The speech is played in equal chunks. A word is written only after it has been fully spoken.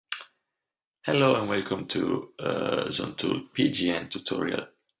Hello and welcome to Zon.Tools PGN tutorial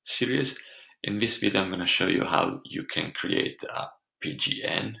series. In this video I'm going to show you how you can create a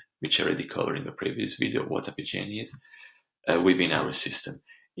PGN, which I already covered in the previous video what a PGN is, within our system.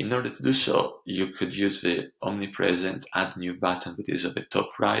 In order to do so, you could use the omnipresent Add New button that is at the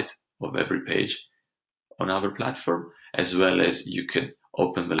top right of every page on our platform, as well as you can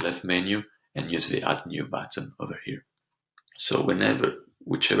open the left menu and use the Add New button over here. So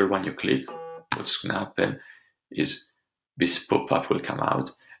whichever one you click, what's going to happen is this pop-up will come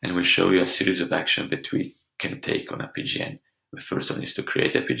out and will show you a series of actions that we can take on a PGN. The first one is to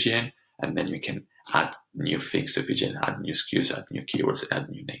create a PGN, and then we can add new things to PGN, add new SKUs, add new keywords, add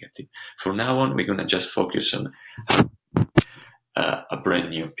new negative. From now on, we're going to just focus on a brand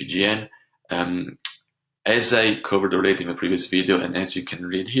new PGN. As I covered already in the previous video, and as you can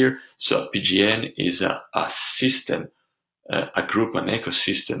read here, so a PGN is a system, a group, an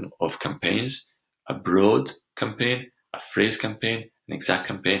ecosystem of campaigns, a broad campaign, a phrase campaign, an exact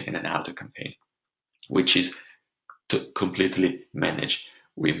campaign, and an outer campaign, which is completely managed.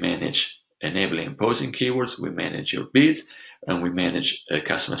 We manage enabling and posing keywords, we manage your bids, and we manage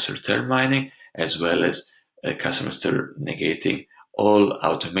customer search term mining, as well as customer search negating, all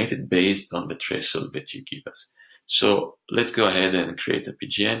automated based on the threshold that you give us. So let's go ahead and create a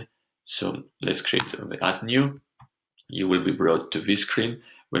PGN. So let's create the Add New. You will be brought to this screen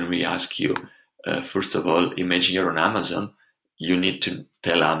when we ask you, first of all, imagine you're on Amazon, you need to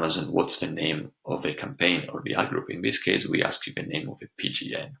tell Amazon what's the name of the campaign or the ad group. In this case, we ask you the name of the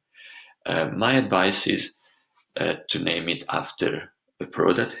PGN. My advice is to name it after the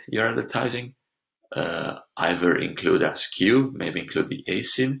product you're advertising. Either include a SKU, maybe include the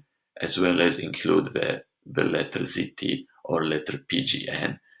ASIN, as well as include the letter ZT or letter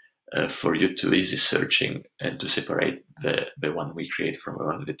PGN. For you to easy searching and to separate the one we create from the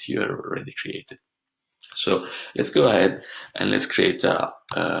one that you have already created. So let's go ahead and let's create a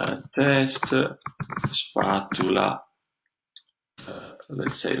test spatula.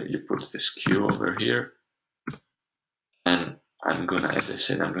 Let's say you put the SKU over here, and I'm gonna, as I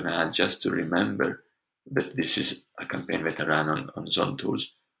said, I'm gonna add just to remember that this is a campaign that I run on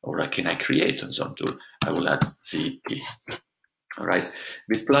Zon.Tools, or can I create on Zon.Tools? I will add ZT. All right,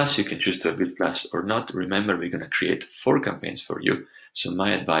 Bid Plus, you can choose to have Bid Plus or not. Remember, we're going to create 4 campaigns for you. So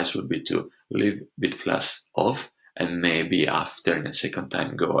my advice would be to leave Bid Plus off and maybe after in a second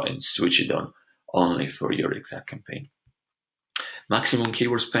time go and switch it on only for your exact campaign. Maximum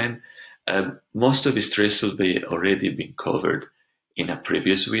keyword spend. Most of these thresholds they already been covered in a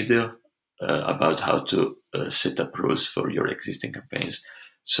previous video about how to set up rules for your existing campaigns.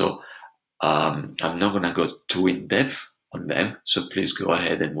 So I'm not going to go too in depth on them, so please go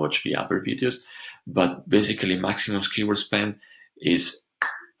ahead and watch the other videos. But basically, maximum keyword spend is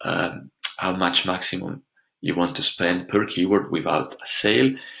how much maximum you want to spend per keyword without a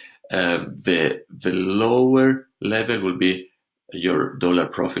sale. The lower level will be your dollar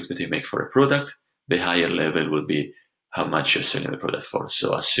profit that you make for a product. The higher level will be how much you're selling the product for.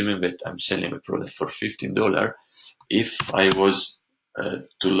 So assuming that I'm selling the product for $15, if I was to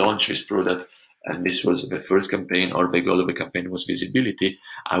launch this product and this was the first campaign, or the goal of the campaign was visibility,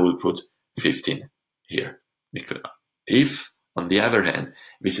 I will put 15 here. Because if, on the other hand,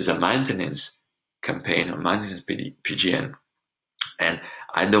 this is a maintenance campaign or maintenance PGN, and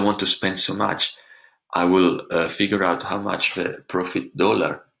I don't want to spend so much, I will figure out how much the profit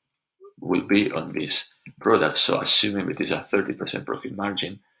dollar will be on this product. So assuming it is a 30% profit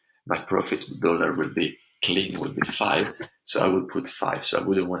margin, my profit dollar will be clean, will be 5. So I will put 5. So I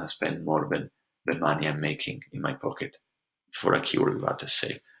wouldn't want to spend more than the money I'm making in my pocket for a keyword without a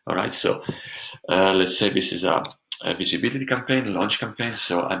sale. All right, so let's say this is a visibility campaign, launch campaign.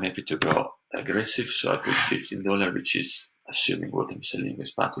 So I'm happy to go aggressive. So I put $15, which is assuming what I'm selling the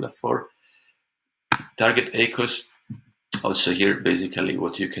spatula for. Target ACOS. Also here, basically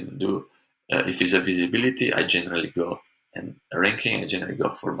what you can do, if it's a visibility, I generally go, and ranking, I generally go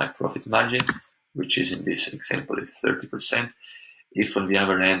for my profit margin, which is in this example is 30%. If on the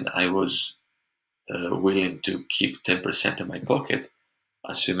other hand, I was willing to keep 10% in my pocket,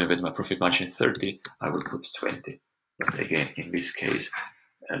 assuming that my profit margin is 30, I will put 20. But again, in this case,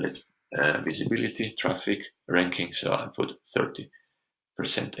 let's visibility, traffic, ranking, so I put 30%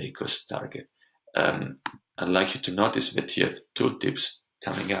 ACOS target. I'd like you to notice that you have tooltips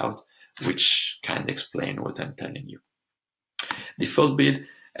coming out, which kind of explain what I'm telling you. Default bid,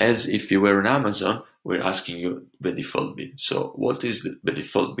 as if you were on Amazon, we're asking you the default bid. So what is the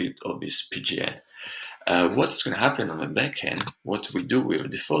default bid of this PGN? What's going to happen on the back end, what we do with a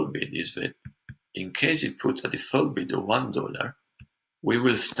default bid is that in case you put a default bid of $1, we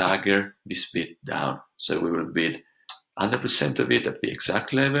will stagger this bid down. So we will bid 100% of it at the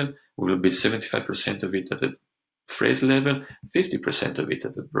exact level, we will bid 75% of it at the phrase level, 50% of it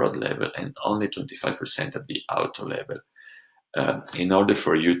at the broad level, and only 25% at the auto level. In order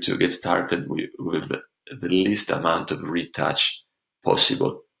for you to get started with the least amount of retouch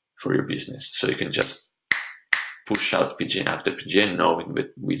possible for your business. So you can just push out PGN after PGN, knowing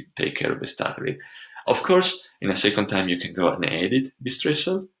that we take care of the staggering. Of course, in a second time, you can go and edit this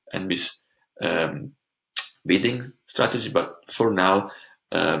threshold and this bidding strategy. But for now,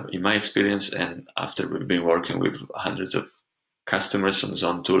 in my experience, and after we've been working with hundreds of customers on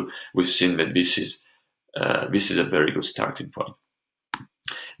Zon.Tools, we've seen that this is a very good starting point.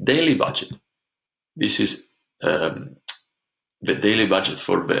 Daily budget. This is the daily budget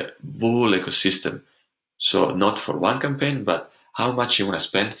for the whole ecosystem. So not for one campaign, but how much you want to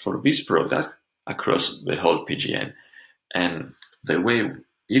spend for this product across the whole PGN. And the way,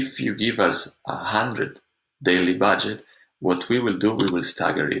 if you give us 100 daily budget, what we will do, we will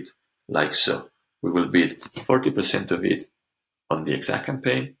stagger it like so. We will bid 40% of it on the exact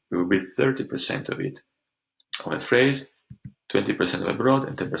campaign. We will bid 30% of it on a phrase, 20% of a broad,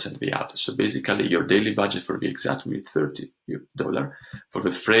 and 10% of the auto. So basically, your daily budget for the exact will be $30. For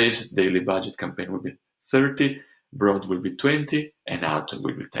the phrase, daily budget campaign will be 30, broad will be 20, and auto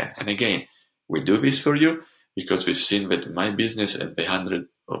will be 10. And again, we do this for you because we've seen that my business and the 100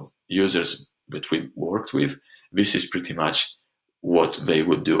 of users that we worked with, this is pretty much what they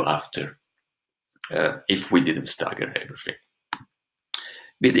would do after if we didn't stagger everything.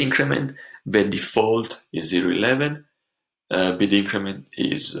 Bid increment, the default is 0.11. Bid increment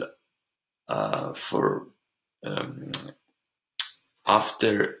is for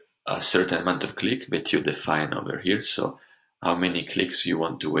after a certain amount of click that you define over here. So how many clicks you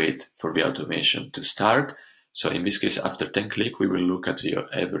want to wait for the automation to start. So in this case, after 10 clicks, we will look at your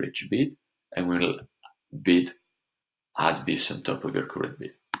average bid and we'll add this on top of your current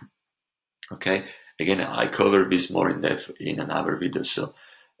bid. Okay, again, I cover this more in depth in another video, so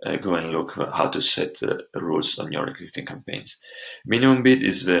go and look how to set rules on your existing campaigns. Minimum bid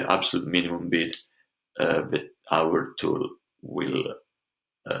is the absolute minimum bid that our tool will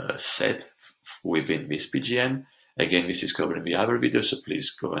set within this PGN. Again, this is covered in the other video, so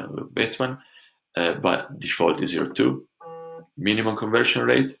please go and look that one. But default is 0.2. Minimum conversion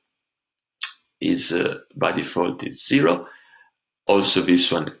rate is by default is 0. Also,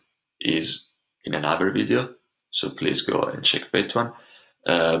 this one is in another video, so please go and check that one.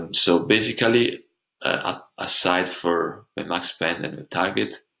 So basically, aside for the max spend and the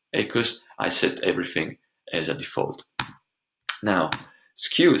target SKUs, I set everything as a default. Now,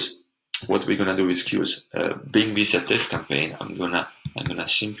 SKUs. What we're gonna do with SKUs? Being this a test campaign, I'm gonna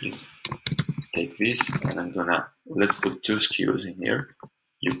simply take this and let's put 2 SKUs in here.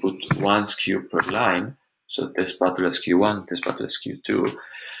 You put 1 SKU per line, so test button SKU1, test button SKU2.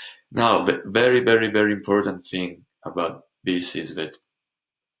 Now, the very, very, very important thing about this is that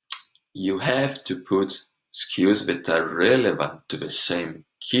you have to put SKUs that are relevant to the same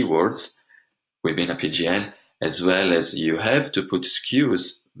keywords within a PGN, as well as you have to put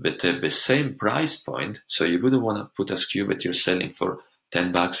SKUs that have the same price point. So you wouldn't want to put a SKU that you're selling for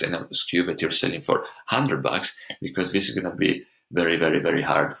 $10 and a SKU that you're selling for $100, because this is going to be very, very, very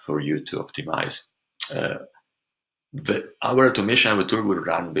hard for you to optimize. Our automation, our tool will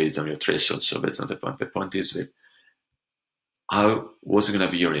run based on your threshold, so that's not the point. The point is that what's going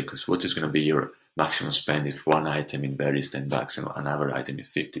to be your SKUs? What is going to be your maximum spend if one item in there is $10 and another item is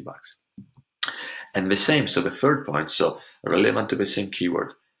 $50? And the same, so the third point, so relevant to the same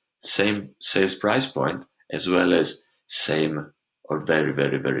keyword, same sales price point, as well as same or very,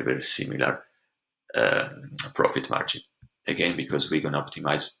 very, very, very similar profit margin. Again, because we're going to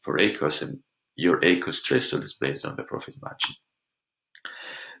optimize for SKUs, and your SKUs threshold is based on the profit margin.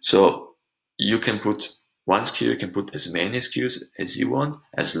 So you can put 1 SKU, you can put as many SKUs as you want,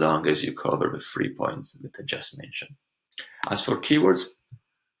 as long as you cover the 3 points that I just mentioned. As for keywords,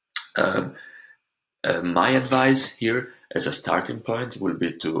 my advice here as a starting point will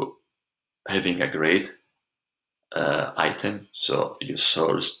be to having a great item. So you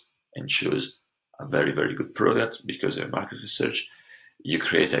source and choose a very, very good product because of market research. You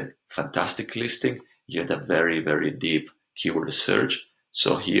create a fantastic listing. You had a very, very deep keyword research.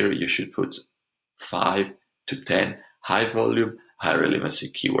 So here you should put 5 to 10 high volume, high relevancy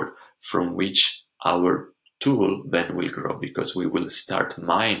keyword from which our tool then will grow, because we will start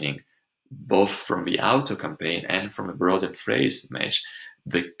mining both from the auto campaign and from a broadened phrase match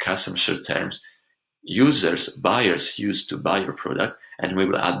the custom search terms buyers use to buy your product, and we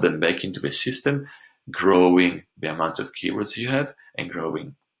will add them back into the system growing the amount of keywords you have and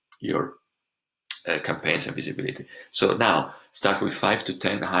growing your campaigns and visibility. So now start with 5 to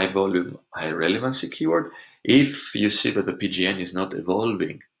 10 high volume, high relevancy keyword. If you see that the PGN is not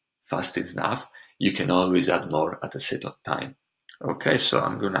evolving fast enough, you can always add more at a set of time. Okay, so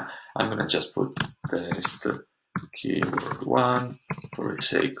I'm gonna just put the keyword 1 for the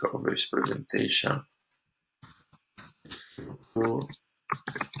sake of this presentation.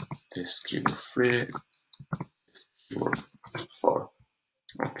 This keyword 3, keyword 4.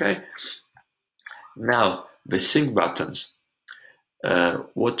 Okay. Now the sync buttons.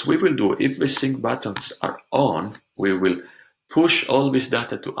 What we will do, if the sync buttons are on, we will push all this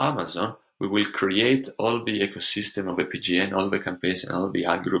data to Amazon. We will create all the ecosystem of a PGN, all the campaigns and all the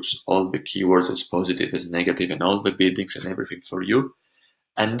ad groups, all the keywords as positive as negative, and all the biddings and everything for you.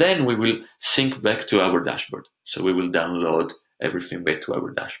 And then we will sync back to our dashboard. So we will download everything back to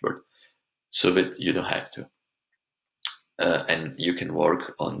our dashboard so that you don't have to. And you can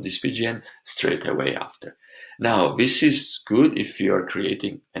work on this PGN straight away after. Now, this is good if you are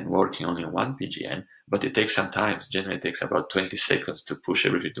creating and working only on one PGN, but it takes some time. It generally takes about 20 seconds to push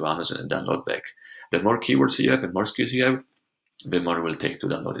everything to Amazon and download back. The more keywords you have, the more SKUs you have, the more it will take to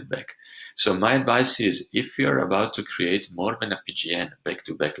download it back. So my advice is, if you're about to create more than a PGN back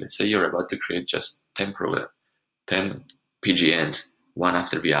to back, let's say you're about to create just 10 PGNs, one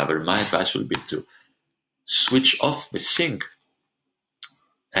after the other, my advice would be to switch off the sync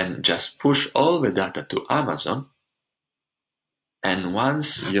and just push all the data to Amazon. And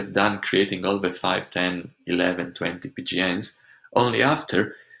once you've done creating all the 5, 10, 11, 20 PGNs, only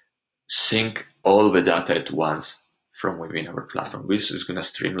after sync all the data at once from within our platform. This is going to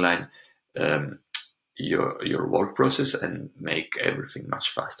streamline your work process and make everything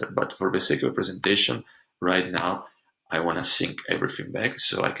much faster. But for the sake of presentation, right now, I want to sync everything back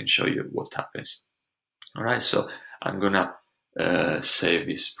so I can show you what happens. All right, so I'm gonna save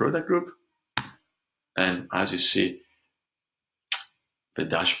this product group, and as you see, the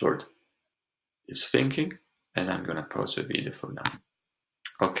dashboard is thinking, and I'm gonna pause the video for now.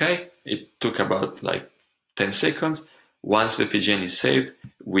 Okay, it took about like 10 seconds. Once the PGN is saved,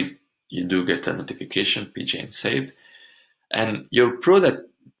 you do get a notification, PGN saved, and your product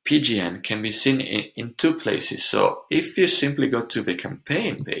PGN can be seen in two places. So if you simply go to the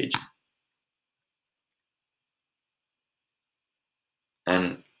campaign page,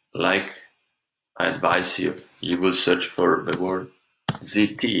 and like I advise you, you will search for the word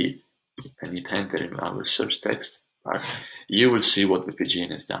ZT and hit enter in our search text part. You will see what the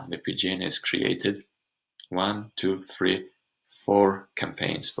PGN has done. The PGN has created 1, 2, 3, 4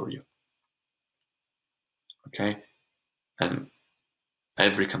 campaigns for you. Okay, and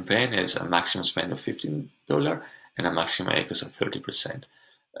every campaign has a maximum spend of $15 and a maximum echoes of 30%.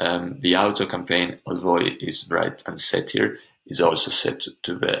 The auto campaign, although it is right and set here, is also set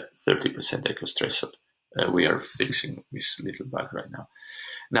to the 30% echoes threshold. We are fixing this little bug right now.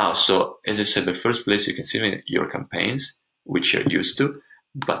 Now, so as I said, the first place you can see your campaigns, which you're used to,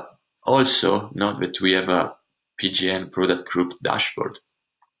 but also note that we have a PGN product group dashboard.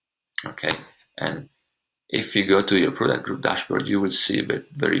 Okay, and if you go to your product group dashboard, you will see that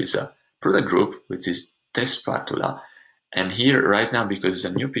there is a product group which is test spatula. And here right now, because it's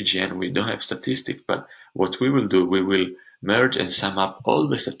a new PGN, we don't have statistics, but what we will do, we will merge and sum up all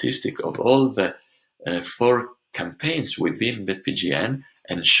the statistics of all the 4 campaigns within the PGN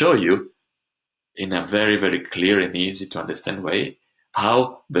and show you in a very, very clear and easy to understand way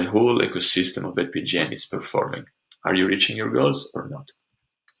how the whole ecosystem of the PGN is performing. Are you reaching your goals or not?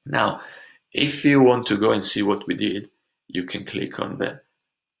 Now, if you want to go and see what we did, you can click on the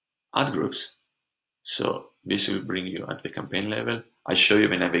ad groups. So this will bring you at the campaign level. I show you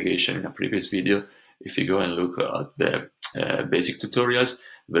the navigation in a previous video. If you go and look at the basic tutorials,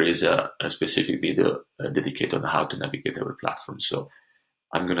 there is a specific video dedicated on how to navigate our platform. So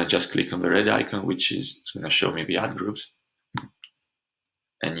I'm going to just click on the red icon, which is going to show me the ad groups.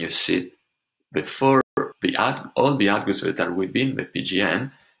 And you see all the ad groups that are within the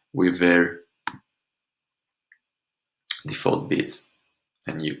PGN with their default bids.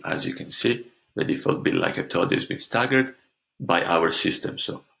 And as you can see, the default bid, like I told you, has been staggered by our system.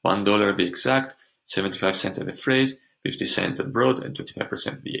 So $1 be exact, 75 cents at the phrase, 50 cents at broad, and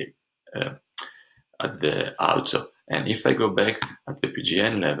 25% at the auto. And if I go back at the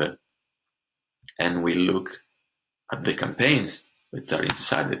PGN level and we look at the campaigns that are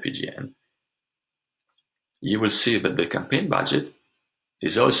inside the PGN, you will see that the campaign budget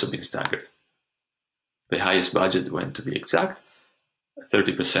is also been staggered. The highest budget went to the exact,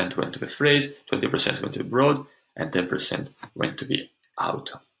 30% went to the phrase, 20% went to the broad, and 10% went to the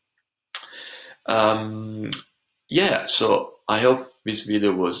auto. Yeah, so I hope this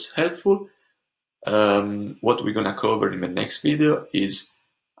video was helpful. What we're gonna cover in the next video is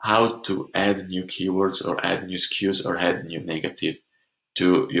how to add new keywords or add new SKUs or add new negative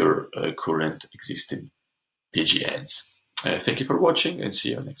to your current existing PGNs. Thank you for watching and see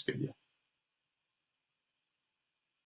you next video.